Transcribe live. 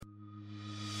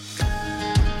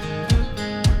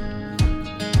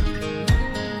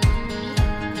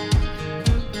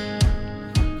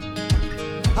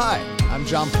Hi, I'm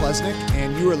John Plesnick,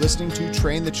 and you are listening to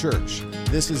Train the Church.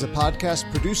 This is a podcast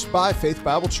produced by Faith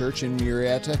Bible Church in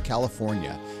Murrieta,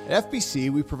 California. At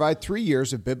FBC, we provide 3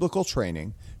 years of biblical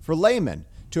training for laymen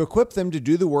to equip them to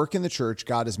do the work in the church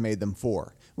God has made them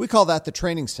for. We call that the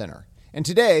Training Center. And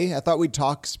today, I thought we'd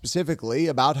talk specifically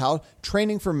about how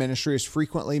training for ministry is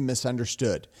frequently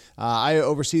misunderstood. I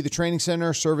oversee the Training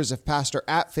Center, serve as a pastor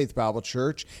at Faith Bible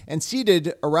Church, and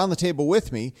seated around the table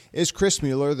with me is Chris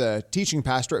Mueller, the teaching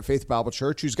pastor at Faith Bible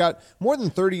Church, who's got more than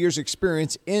 30 years'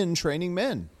 experience in training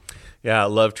men. Yeah, I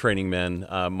love training men.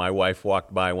 My wife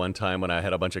walked by one time when I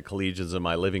had a bunch of collegians in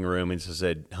my living room and she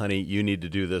said, honey, you need to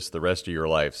do this the rest of your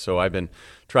life. So I've been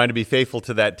trying to be faithful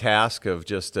to that task of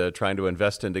just trying to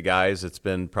invest into guys. It's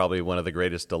been probably one of the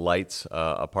greatest delights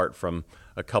apart from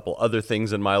a couple other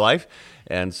things in my life.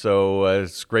 And so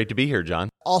it's great to be here, John.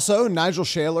 Also, Nigel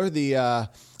Shaler,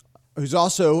 who's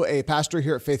also a pastor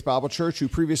here at Faith Bible Church, who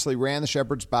previously ran the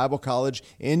Shepherd's Bible College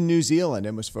in New Zealand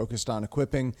and was focused on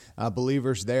equipping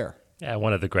believers there. Yeah,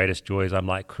 one of the greatest joys, I'm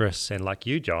like Chris and like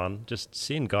you, John, just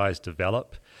seeing guys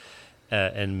develop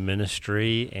in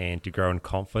ministry and to grow in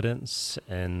confidence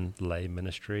in lay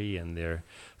ministry and their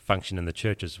function in the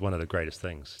church is one of the greatest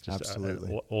things. Just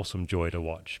Absolutely. An awesome joy to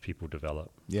watch people develop.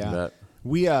 Yeah.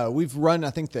 We've run, I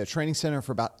think, the Training Center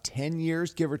for about 10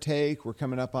 years, give or take. We're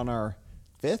coming up on our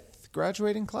 5th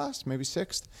graduating class, maybe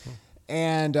 6th.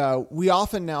 And we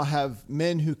often now have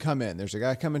men who come in. There's a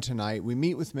guy coming tonight. We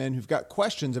meet with men who've got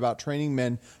questions about training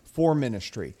men for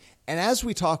ministry. And as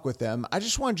we talk with them, I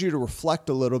just want you to reflect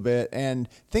a little bit and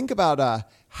think about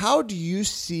how do you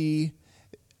see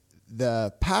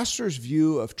the pastor's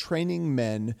view of training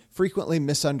men frequently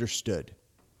misunderstood?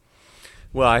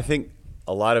 Well, I think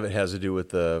a lot of it has to do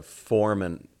with the form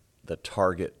and the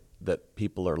target that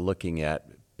people are looking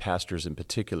at, pastors in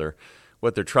particular.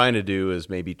 What they're trying to do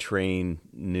is maybe train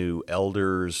new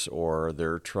elders, or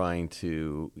they're trying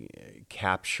to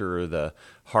capture the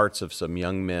hearts of some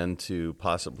young men to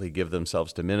possibly give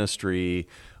themselves to ministry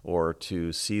or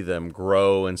to see them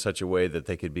grow in such a way that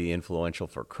they could be influential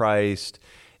for Christ.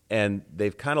 And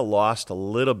they've kind of lost a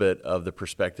little bit of the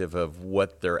perspective of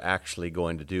what they're actually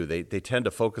going to do. They tend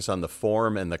to focus on the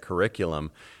form and the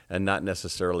curriculum and not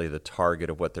necessarily the target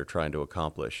of what they're trying to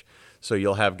accomplish. So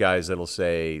you'll have guys that'll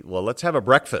say, well, let's have a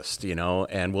breakfast,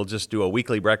 and we'll just do a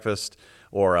weekly breakfast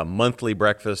or a monthly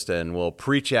breakfast, and we'll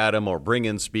preach at them or bring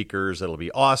in speakers. It'll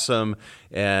be awesome,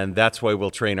 and that's why we'll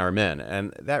train our men.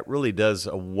 And that really does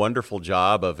a wonderful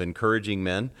job of encouraging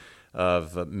men,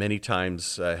 of many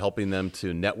times helping them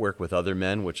to network with other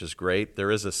men, which is great.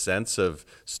 There is a sense of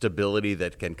stability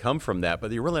that can come from that, but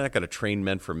you're really not going to train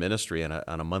men for ministry on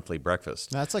a monthly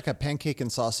breakfast. That's like a pancake and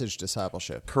sausage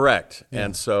discipleship. Correct. Yeah.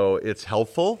 And so it's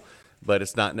helpful, but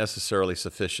it's not necessarily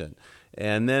sufficient.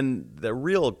 And then the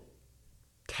real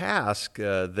task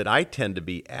that I tend to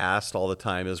be asked all the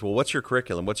time is, well, what's your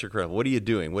curriculum? What's your curriculum? What are you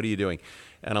doing? What are you doing?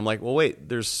 And I'm like, well, wait,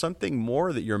 there's something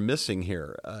more that you're missing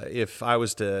here. If I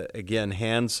was to, again,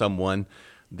 hand someone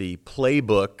the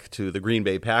playbook to the Green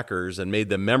Bay Packers and made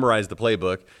them memorize the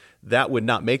playbook, that would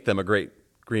not make them a great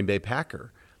Green Bay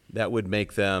Packer. That would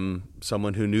make them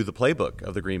someone who knew the playbook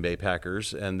of the Green Bay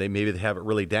Packers, and maybe they have it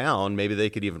really down. Maybe they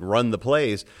could even run the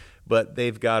plays, but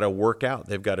they've got to work out.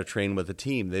 They've got to train with the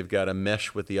team. They've got to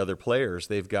mesh with the other players.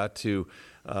 They've got to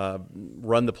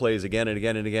run the plays again and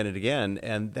again and again and again,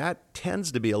 and that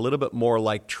tends to be a little bit more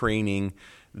like training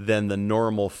than the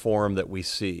normal form that we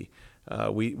see.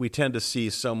 We tend to see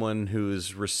someone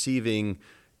who's receiving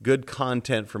good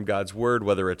content from God's Word,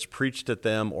 whether it's preached at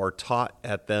them or taught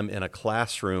at them in a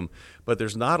classroom, but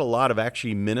there's not a lot of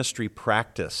actually ministry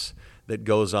practice that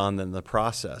goes on in the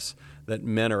process, that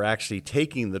men are actually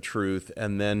taking the truth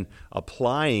and then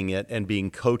applying it and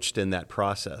being coached in that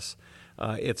process.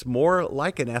 It's more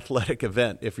like an athletic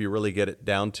event if you really get it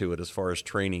down to it as far as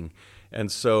training.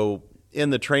 And so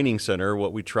in the training center,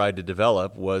 what we tried to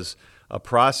develop was a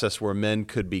process where men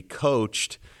could be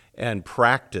coached and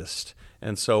practiced.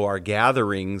 And so our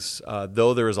gatherings,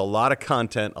 though there is a lot of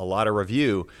content, a lot of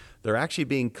review, they're actually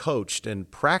being coached and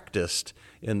practiced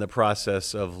in the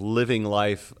process of living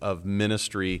life, of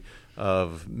ministry,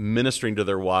 of ministering to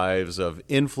their wives, of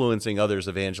influencing others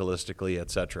evangelistically,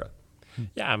 etc.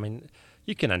 Yeah, I mean,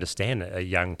 you can understand a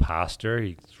young pastor.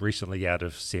 He's recently out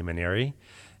of seminary,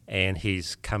 and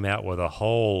he's come out with a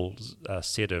whole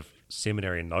set of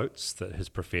seminary notes that his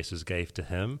professors gave to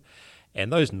him.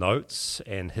 And those notes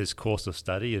and his course of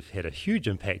study have had a huge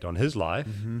impact on his life.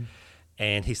 Mm-hmm.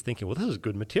 And he's thinking, well, this is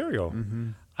good material. Mm-hmm.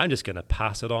 I'm just going to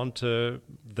pass it on to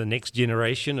the next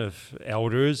generation of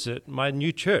elders at my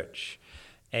new church.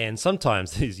 And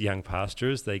sometimes these young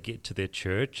pastors, they get to their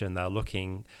church and they're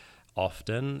looking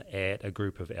often at a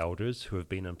group of elders who have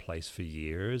been in place for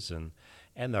years, and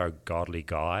they're godly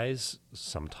guys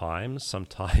sometimes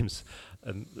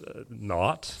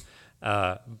not.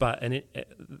 But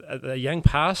a young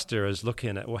pastor is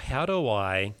looking at, well, how do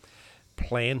I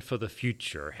plan for the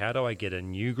future? How do I get a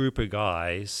new group of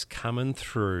guys coming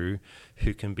through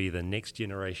who can be the next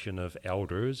generation of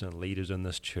elders and leaders in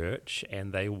this church,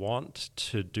 and they want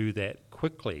to do that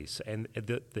quickly? And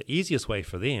the easiest way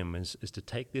for them is to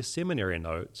take their seminary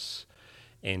notes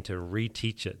and to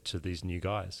reteach it to these new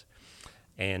guys.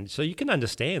 And so you can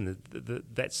understand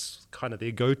that's kind of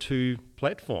their go-to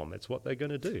platform. That's what they're going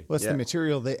to do. Well, it's the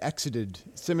material they exited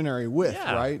seminary with,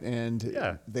 right? And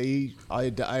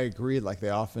I agree, like they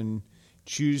often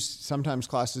choose sometimes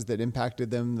classes that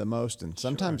impacted them the most and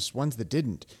sometimes ones that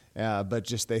didn't. But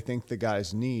just they think the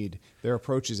guys need. Their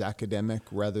approach is academic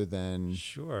rather than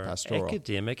pastoral.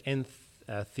 Academic and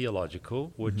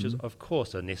theological, which is, of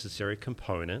course, a necessary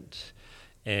component.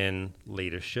 In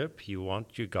leadership, you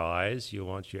want your guys, you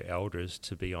want your elders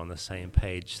to be on the same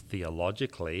page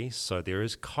theologically, so there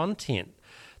is content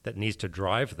that needs to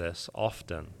drive this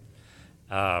often.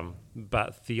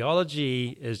 But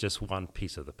theology is just one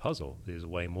piece of the puzzle. There's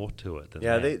way more to it than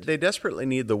that. Yeah, they desperately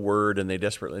need the Word, and they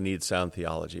desperately need sound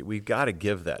theology. We've got to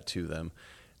give that to them.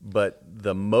 But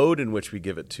the mode in which we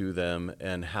give it to them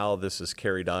and how this is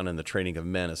carried on in the training of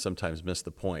men has sometimes missed the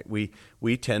point.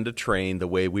 We tend to train the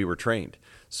way we were trained.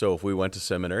 So if we went to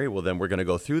seminary, well, then we're going to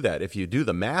go through that. If you do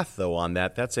the math, though, on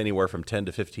that, that's anywhere from 10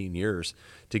 to 15 years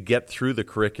to get through the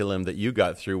curriculum that you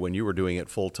got through when you were doing it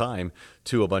full-time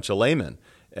to a bunch of laymen.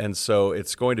 And so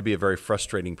it's going to be a very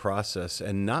frustrating process,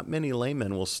 and not many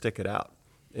laymen will stick it out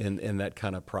in that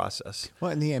kind of process. Well,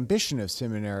 and the ambition of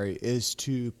seminary is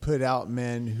to put out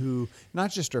men who not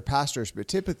just are pastors, but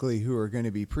typically who are going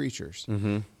to be preachers.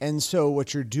 Mm-hmm. And so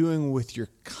what you're doing with your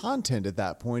content at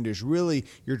that point is really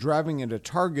you're driving at a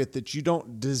target that you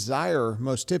don't desire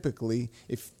most typically,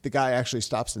 if the guy actually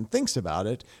stops and thinks about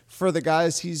it, for the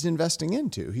guys he's investing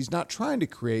into. He's not trying to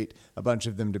create a bunch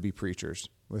of them to be preachers,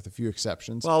 with a few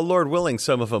exceptions. Well, Lord willing,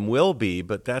 some of them will be,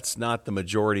 but that's not the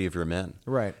majority of your men.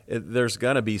 Right. There's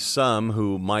going to be some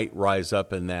who might rise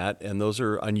up in that, and those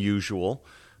are unusual.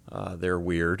 They're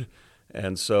weird,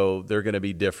 and so they're going to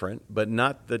be different, but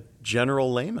not the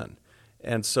general layman.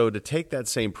 And so to take that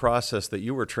same process that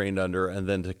you were trained under and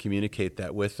then to communicate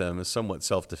that with them is somewhat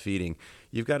self-defeating.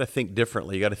 You've got to think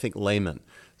differently. You've got to think layman.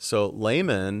 So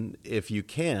layman, if you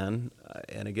can,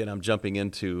 and again, I'm jumping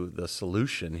into the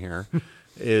solution here,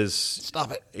 is...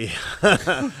 Stop it.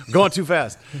 Yeah, going too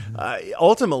fast.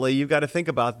 Ultimately, you've got to think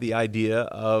about the idea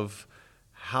of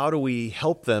how do we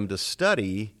help them to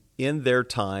study in their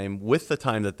time, with the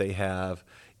time that they have,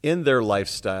 in their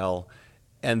lifestyle,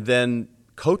 and then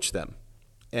coach them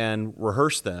and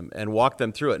rehearse them and walk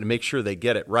them through it and make sure they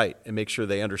get it right and make sure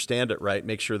they understand it right,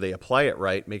 make sure they apply it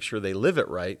right, make sure they live it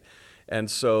right. And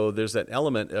so there's that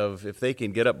element of if they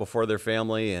can get up before their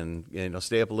family and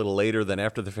stay up a little later than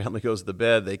after the family goes to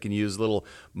bed, they can use little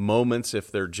moments if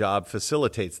their job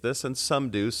facilitates this. And some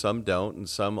do, some don't, and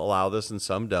some allow this and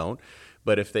some don't.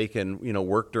 But if they can,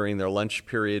 work during their lunch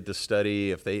period to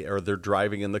study, if they're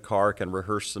driving in the car, can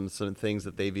rehearse some things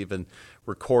that they've even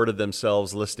recorded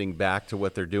themselves, listening back to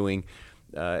what they're doing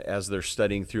as they're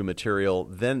studying through material,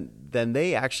 then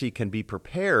they actually can be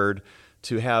prepared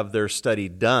to have their study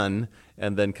done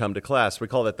and then come to class. We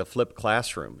call that the flipped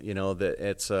classroom. That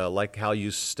it's like how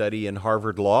you study in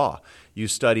Harvard Law. You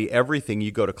study everything,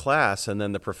 you go to class, and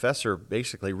then the professor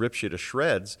basically rips you to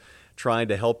shreds, trying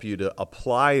to help you to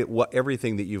apply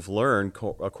everything that you've learned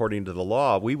according to the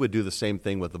law. We would do the same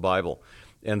thing with the Bible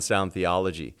and sound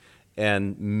theology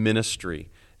and ministry.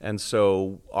 And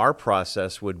so our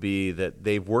process would be that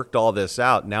they've worked all this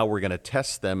out. Now we're going to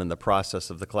test them in the process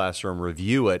of the classroom,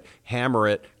 review it, hammer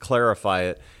it, clarify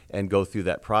it, and go through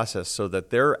that process so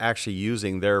that they're actually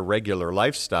using their regular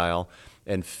lifestyle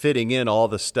and fitting in all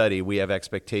the study. We have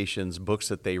expectations, books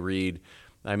that they read.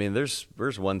 I mean, there's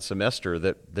one semester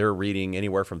that they're reading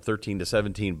anywhere from 13 to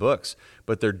 17 books,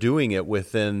 but they're doing it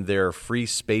within their free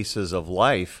spaces of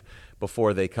life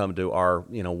before they come to our,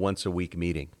 once a week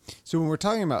meeting. So when we're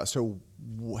talking about,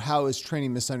 how is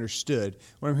training misunderstood?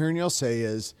 What I'm hearing y'all say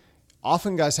is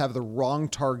often guys have the wrong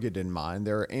target in mind.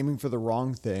 They're aiming for the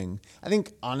wrong thing. I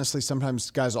think, honestly, sometimes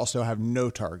guys also have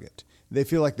no target. They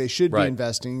feel like they should be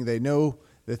investing. They know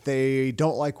that they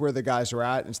don't like where the guys are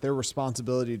at. It's their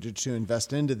responsibility to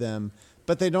invest into them,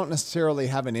 but they don't necessarily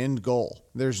have an end goal.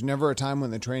 There's never a time when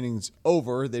the training's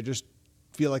over. They just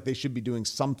feel like they should be doing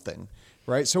something,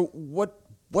 right? So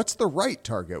what's the right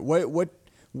target?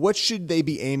 What should they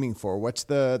be aiming for? What's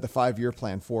the 5-year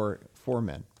plan for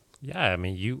men? Yeah, I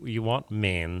mean, you want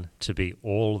men to be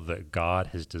all that God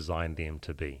has designed them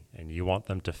to be, and you want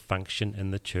them to function in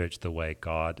the church the way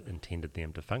God intended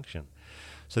them to function.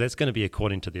 So that's going to be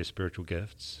according to their spiritual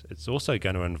gifts. It's also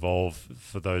going to involve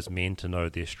for those men to know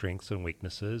their strengths and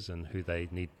weaknesses and who they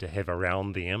need to have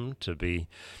around them to be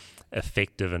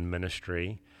effective in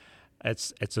ministry.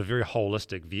 It's a very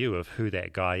holistic view of who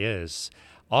that guy is.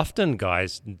 Often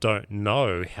guys don't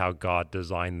know how God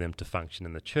designed them to function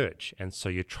in the church, and so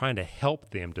you're trying to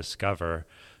help them discover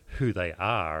who they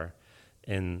are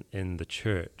in the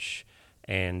church,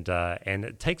 and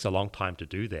it takes a long time to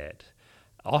do that.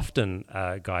 Often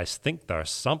guys think they're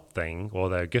something or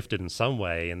they're gifted in some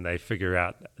way, and they figure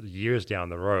out years down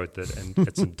the road that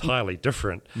it's entirely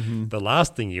different. Mm-hmm. The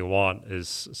last thing you want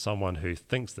is someone who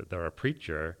thinks that they're a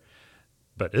preacher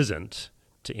but isn't,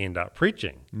 to end up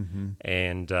preaching. Mm-hmm.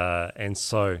 And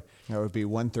so that would be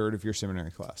 1/3 of your seminary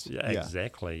class. Yeah,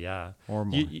 exactly. Yeah, or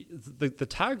more. The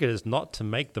target is not to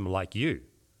make them like you,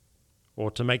 or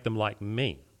to make them like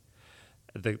me.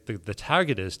 The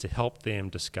target is to help them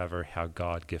discover how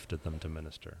God gifted them to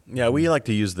minister. Yeah, we like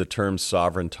to use the term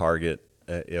sovereign target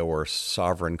or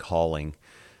sovereign calling.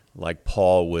 Like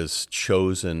Paul was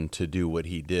chosen to do what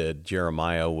he did.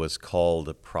 Jeremiah was called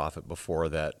a prophet before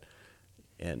that,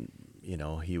 and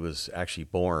he was actually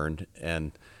born,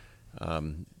 and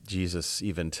Jesus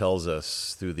even tells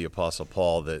us through the Apostle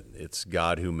Paul that it's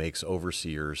God who makes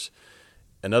overseers.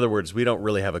 In other words, we don't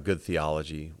really have a good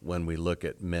theology when we look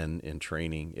at men in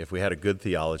training. If we had a good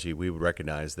theology, we would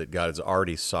recognize that God has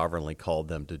already sovereignly called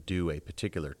them to do a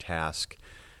particular task.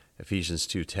 Ephesians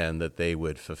 2:10, that they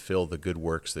would fulfill the good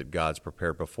works that God's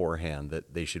prepared beforehand,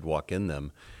 that they should walk in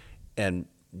them. And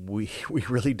we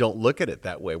really don't look at it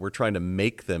that way. We're trying to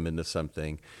make them into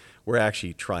something. We're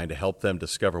actually trying to help them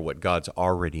discover what God's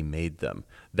already made them.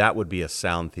 That would be a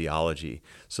sound theology,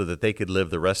 so that they could live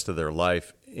the rest of their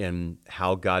life in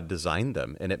how God designed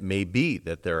them. And it may be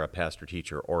that they're a pastor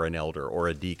teacher or an elder or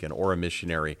a deacon or a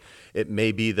missionary. It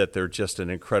may be that they're just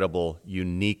an incredible,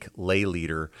 unique lay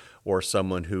leader, or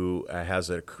someone who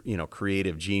has a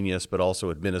creative genius but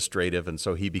also administrative, and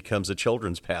so he becomes a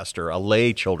children's pastor, a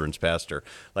lay children's pastor,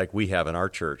 like we have in our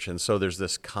church. And so there's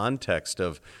this context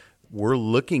of we're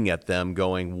looking at them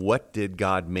going, what did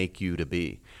God make you to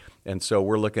be? And so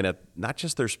we're looking at not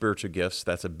just their spiritual gifts,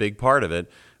 that's a big part of it,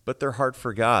 but their heart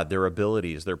for God, their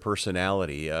abilities, their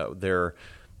personality, their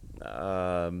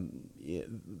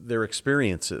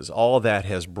experiences. All of that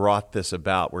has brought this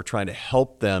about. We're trying to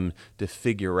help them to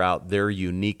figure out their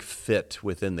unique fit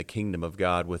within the kingdom of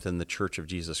God, within the Church of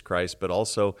Jesus Christ, but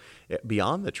also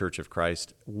beyond the Church of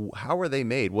Christ. How are they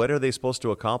made? What are they supposed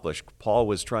to accomplish? Paul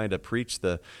was trying to preach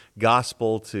the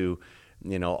gospel to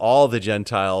all the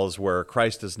Gentiles where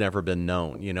Christ has never been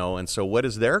known, and so what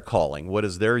is their calling? What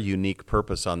is their unique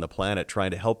purpose on the planet?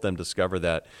 Trying to help them discover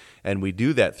that. And we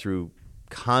do that through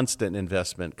constant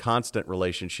investment, constant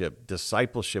relationship,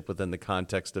 discipleship within the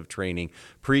context of training,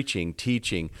 preaching,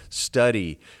 teaching,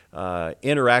 study,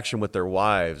 interaction with their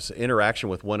wives, interaction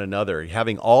with one another,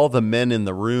 having all the men in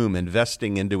the room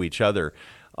investing into each other.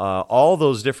 All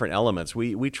those different elements.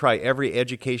 We try every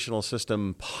educational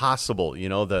system possible,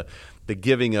 the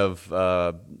giving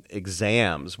of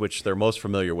exams, which they're most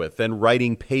familiar with, then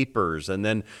writing papers, and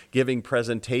then giving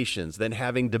presentations, then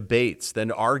having debates, then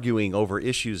arguing over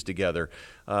issues together,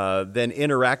 then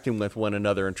interacting with one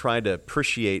another and trying to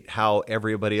appreciate how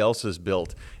everybody else is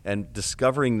built, and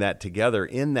discovering that together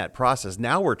in that process.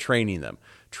 Now we're training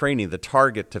the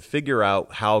target to figure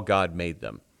out how God made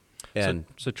them. And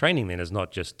so training then is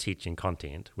not just teaching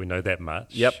content. We know that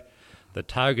much. Yep. The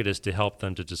target is to help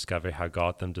them to discover how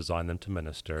God designed them to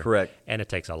minister. Correct. And it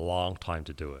takes a long time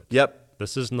to do it. Yep.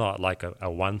 This is not like a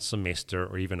 1 semester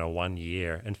or even a 1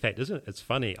 year. In fact, it's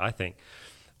funny, I think,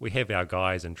 we have our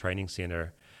guys in training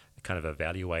center kind of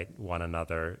evaluate one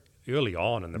another early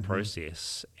on in the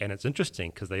process. And it's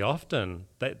interesting because they often,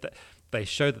 they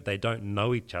show that they don't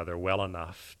know each other well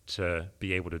enough to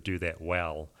be able to do that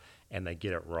well, and they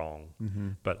get it wrong.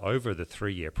 Mm-hmm. But over the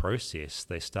 3-year process,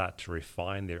 they start to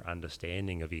refine their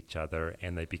understanding of each other,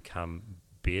 and they become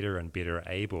better and better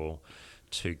able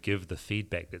to give the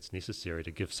feedback that's necessary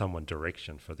to give someone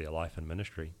direction for their life and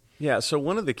ministry. Yeah, so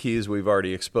one of the keys we've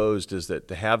already exposed is that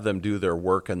to have them do their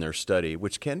work and their study,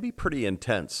 which can be pretty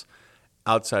intense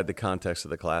outside the context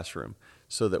of the classroom,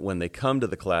 so that when they come to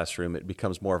the classroom, it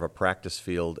becomes more of a practice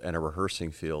field and a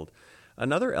rehearsing field.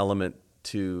 Another element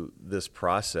to this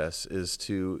process is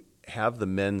to have the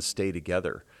men stay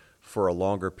together for a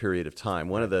longer period of time.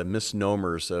 One of the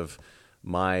misnomers of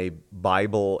my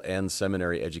Bible and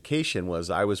seminary education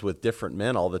was I was with different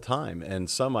men all the time, and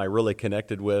some I really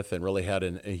connected with and really had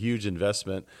a huge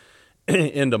investment,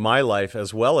 into my life,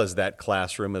 as well as that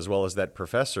classroom, as well as that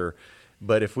professor.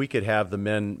 But if we could have the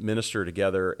men minister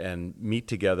together and meet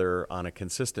together on a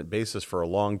consistent basis for a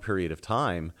long period of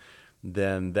time,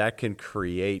 then that can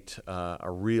create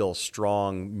a real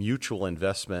strong mutual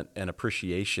investment and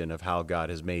appreciation of how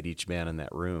God has made each man in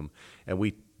that room. And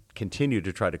we continue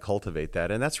to try to cultivate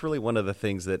that. And that's really one of the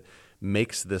things that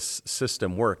makes this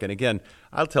system work. And again,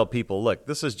 I'll tell people, look,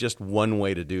 this is just one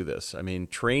way to do this. I mean,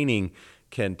 training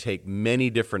can take many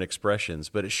different expressions,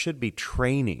 but it should be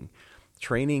training.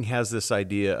 Training has this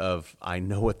idea of, I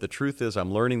know what the truth is,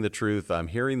 I'm learning the truth, I'm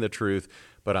hearing the truth,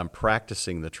 but I'm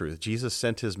practicing the truth. Jesus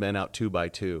sent his men out 2 by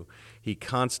 2. He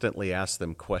constantly asked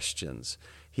them questions.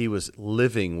 He was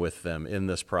living with them in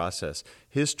this process.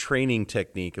 His training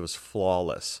technique was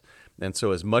flawless. And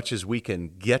so as much as we can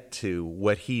get to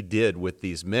what he did with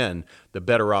these men, the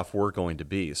better off we're going to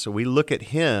be. So we look at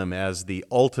him as the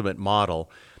ultimate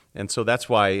model. And so that's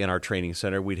why in our training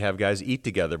center, we'd have guys eat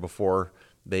together before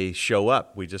they show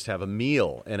up. We just have a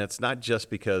meal. And it's not just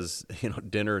because,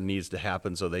 dinner needs to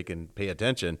happen so they can pay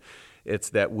attention. It's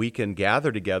that we can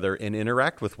gather together and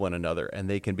interact with one another, and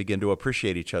they can begin to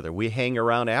appreciate each other. We hang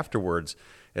around afterwards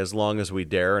as long as we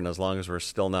dare and as long as we're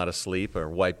still not asleep or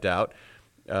wiped out,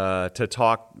 to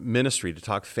talk ministry, to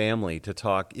talk family, to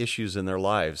talk issues in their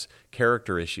lives,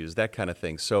 character issues, that kind of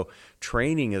thing. So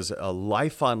training is a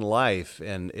life on life,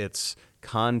 and it's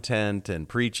content and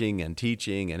preaching and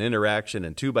teaching and interaction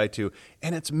and 2 by 2,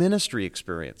 and it's ministry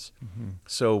experience. Mm-hmm.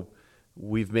 So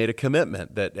we've made a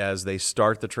commitment that as they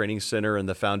start the training center in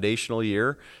the foundational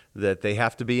year, that they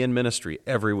have to be in ministry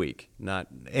every week, not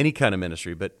any kind of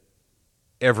ministry, but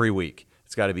every week.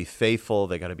 It's got to be faithful.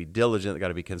 They got to be diligent. They got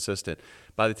to be consistent.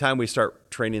 By the time we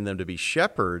start training them to be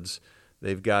shepherds,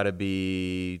 they've got to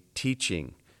be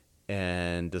teaching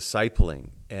and discipling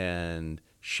and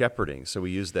shepherding. So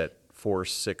we use that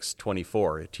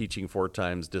 4-6-24, teaching 4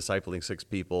 times, discipling 6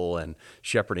 people, and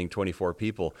shepherding 24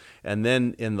 people. And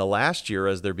then in the last year,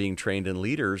 as they're being trained in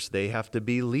leaders, they have to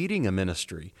be leading a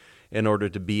ministry in order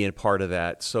to be a part of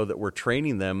that, so that we're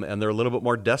training them, and they're a little bit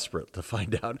more desperate to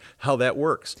find out how that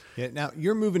works. Yeah, now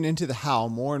you're moving into the how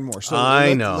more and more. So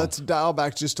I know. Let's dial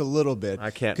back just a little bit.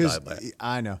 I can't dial back.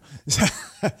 I know.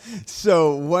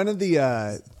 So one of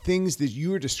the things that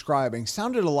you were describing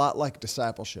sounded a lot like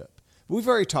discipleship. We've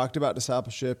already talked about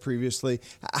discipleship previously.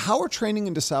 How are training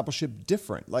and discipleship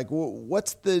different? Like,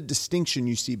 what's the distinction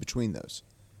you see between those?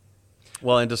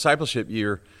 Well, in discipleship,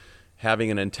 you're having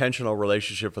an intentional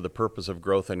relationship for the purpose of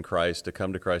growth in Christ, to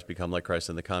come to Christ, become like Christ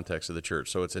in the context of the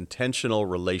church. So it's intentional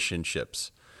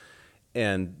relationships.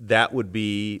 And that would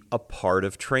be a part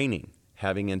of training,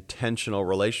 having intentional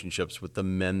relationships with the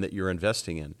men that you're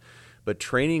investing in. But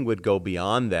training would go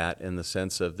beyond that in the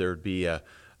sense of there'd be a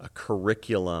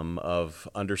curriculum of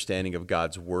understanding of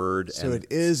God's word. So it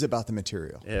is about the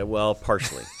material. Well,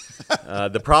 partially.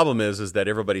 The problem is that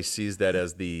everybody sees that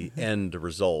as the end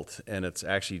result, and it's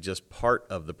actually just part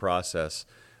of the process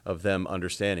of them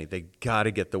understanding. They got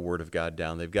to get the word of God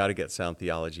down. They've got to get sound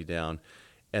theology down.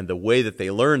 And the way that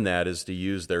they learn that is to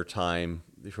use their time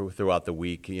throughout the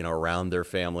week, around their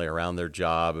family, around their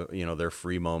job, their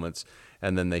free moments,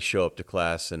 and then they show up to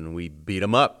class and we beat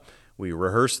them up. We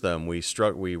rehearse them, we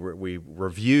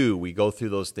review, we go through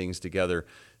those things together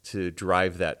to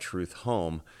drive that truth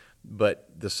home.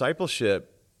 But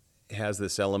discipleship has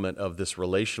this element of this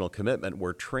relational commitment,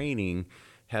 where training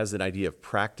has an idea of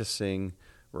practicing,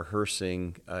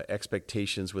 rehearsing,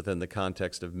 expectations within the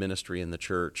context of ministry in the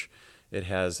church. It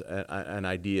has an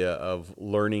idea of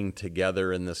learning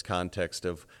together in this context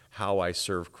of how I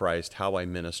serve Christ, how I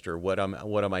minister, what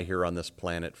am I here on this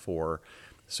planet for.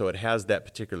 So it has that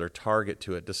particular target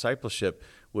to it. Discipleship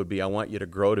would be, I want you to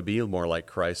grow to be more like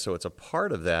Christ. So it's a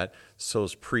part of that. So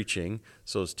is preaching.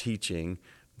 So is teaching.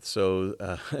 So,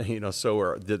 so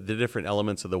are the different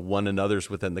elements of the one another's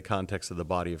within the context of the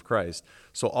body of Christ.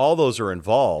 So all those are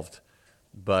involved,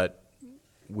 but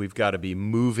we've got to be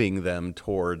moving them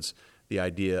towards the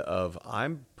idea of,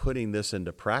 I'm putting this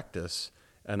into practice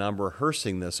and I'm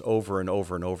rehearsing this over and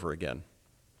over and over again.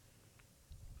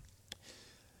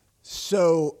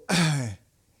 So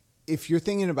if you're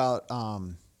thinking about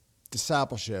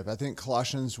discipleship, I think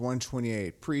Colossians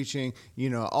 1:28, preaching,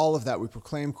 all of that, we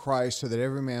proclaim Christ so that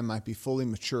every man might be fully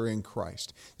mature in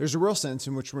Christ. There's a real sense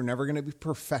in which we're never going to be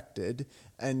perfected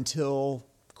until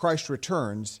Christ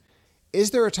returns.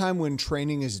 Is there a time when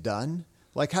training is done?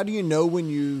 Like, how do you know when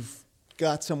you've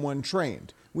got someone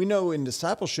trained? We know in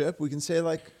discipleship, we can say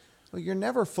you're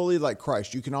never fully like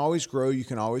Christ. You can always grow. You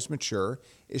can always mature.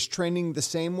 Is training the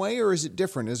same way, or is it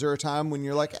different? Is there a time when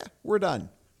you're like, we're done?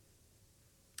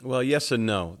 Well, yes and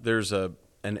no. There's a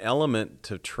an element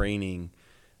to training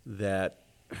that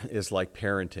is like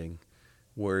parenting,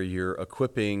 where you're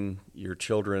equipping your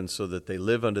children so that they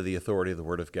live under the authority of the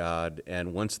Word of God.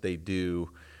 And once they do,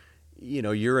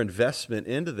 your investment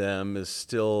into them is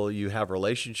still, you have a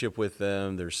relationship with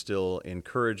them. There's still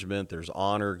encouragement. There's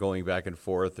honor going back and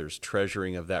forth. There's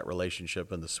treasuring of that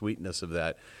relationship and the sweetness of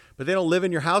that. But they don't live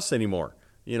in your house anymore.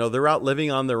 They're out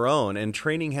living on their own. And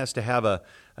training has to have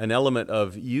an element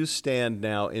of, you stand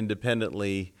now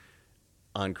independently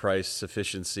on Christ's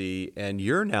sufficiency, and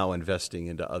you're now investing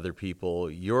into other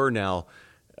people. You're now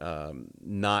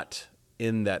not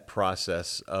in that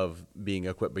process of being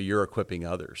equipped, but you're equipping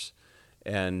others.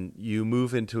 And you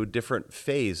move into a different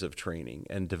phase of training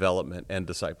and development and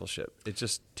discipleship. It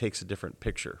just takes a different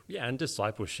picture. Yeah, and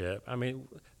discipleship. I mean,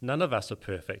 none of us are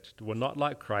perfect. We're not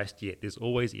like Christ yet. There's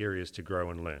always areas to grow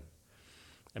and learn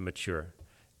and mature.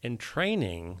 In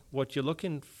training, what you're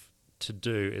looking to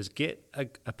do is get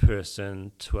a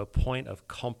person to a point of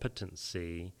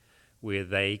competency where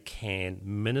they can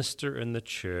minister in the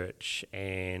church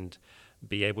and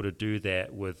be able to do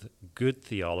that with good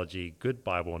theology, good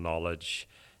Bible knowledge,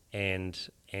 and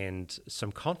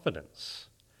some confidence.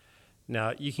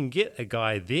 Now, you can get a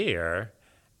guy there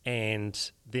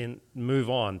and then move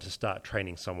on to start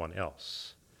training someone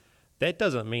else. That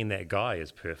doesn't mean that guy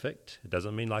is perfect. It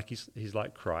doesn't mean like he's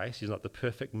like Christ. He's not the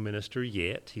perfect minister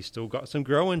yet. He's still got some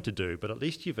growing to do, but at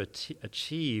least you've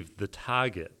achieved the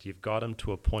target. You've got him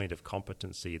to a point of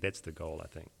competency. That's the goal, I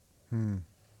think.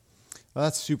 Well,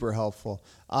 that's super helpful.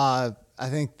 I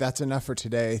think that's enough for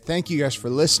today. Thank you guys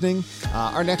for listening.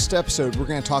 Our next episode, we're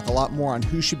going to talk a lot more on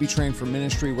who should be trained for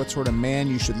ministry, what sort of man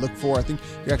you should look for. I think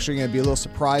you're actually going to be a little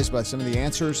surprised by some of the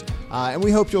answers, and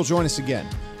we hope you'll join us again.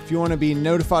 If you want to be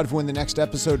notified of when the next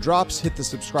episode drops, hit the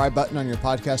subscribe button on your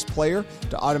podcast player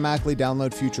to automatically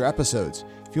download future episodes.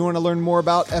 If you want to learn more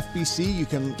about FBC, you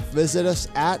can visit us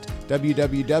at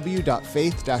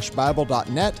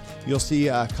www.faith-bible.net. You'll see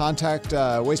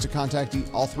ways to contact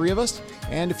all three of us.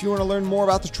 And if you want to learn more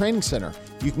about the Training Center,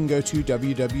 you can go to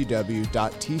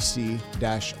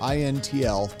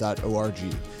www.tc-intl.org.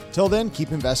 Till then,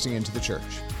 keep investing into the church.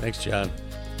 Thanks, John.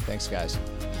 Thanks, guys.